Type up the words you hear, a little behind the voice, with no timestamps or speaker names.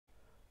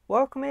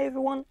Welcome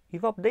everyone,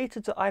 you've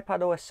updated to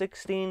iPadOS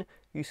 16,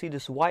 you see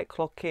this white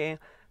clock here,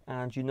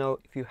 and you know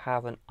if you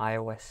have an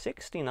iOS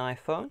 16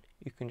 iPhone,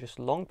 you can just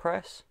long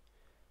press,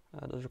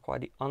 it does require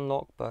the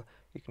unlock, but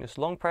you can just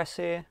long press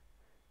here,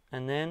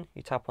 and then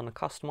you tap on the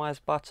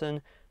customize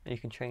button, and you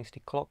can change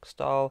the clock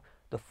style,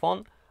 the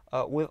font.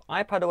 With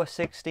iPadOS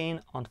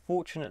 16,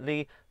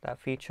 unfortunately, that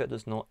feature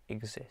does not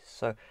exist.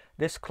 So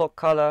this clock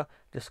color,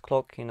 this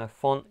clock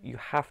font, you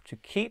have to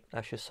keep.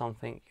 That's just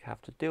something you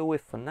have to deal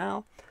with for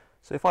now.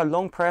 So if I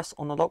long press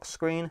on the lock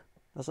screen,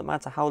 doesn't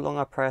matter how long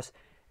I press,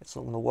 it's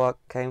not going to work.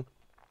 Okay.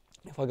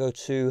 If I go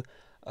to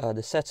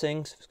the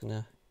settings, it's going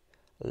to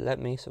let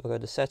me. So if I go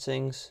to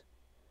settings,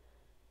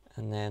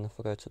 and then if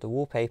I go to the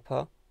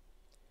wallpaper,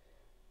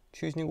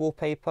 choose new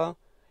wallpaper.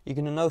 You're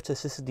going to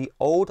notice this is the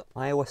old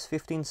iOS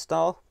 15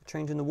 style,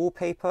 changing the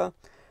wallpaper.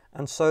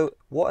 And so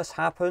what has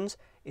happened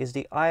is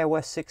the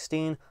iOS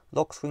 16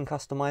 lock screen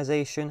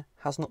customization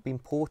has not been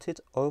ported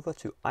over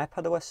to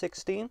iPadOS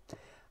 16.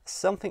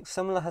 Something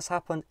similar has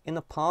happened in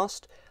the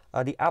past.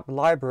 The app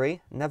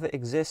library never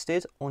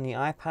existed on the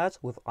iPad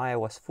with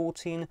iOS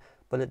 14,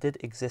 but it did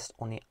exist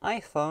on the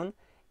iPhone.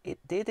 It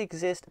did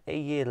exist a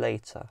year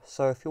later.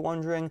 So if you're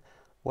wondering,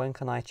 when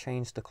can I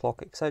change the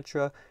clock,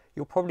 etc.,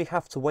 you'll probably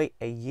have to wait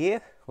a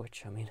year,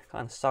 which I mean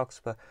kind of sucks,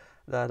 but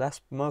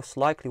that's most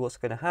likely what's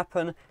going to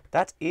happen.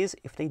 That is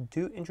if they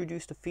do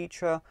introduce the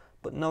feature,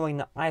 but knowing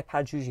that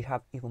iPads usually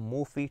have even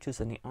more features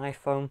than the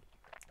iPhone,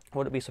 I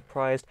wouldn't be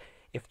surprised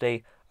if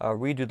they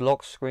redo the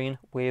lock screen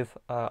with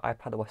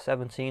iPadOS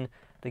 17.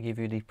 They give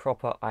you the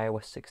proper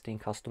iOS 16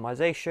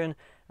 customization,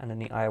 and then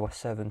the iOS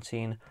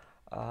 17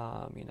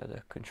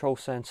 the control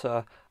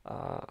center,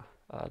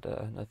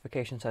 the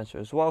notification center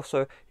as well. So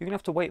you're gonna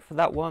have to wait for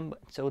that one, but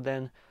until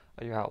then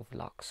you're out of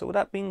luck. So with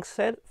that being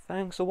said,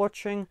 thanks for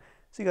watching,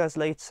 see you guys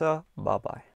later, bye bye.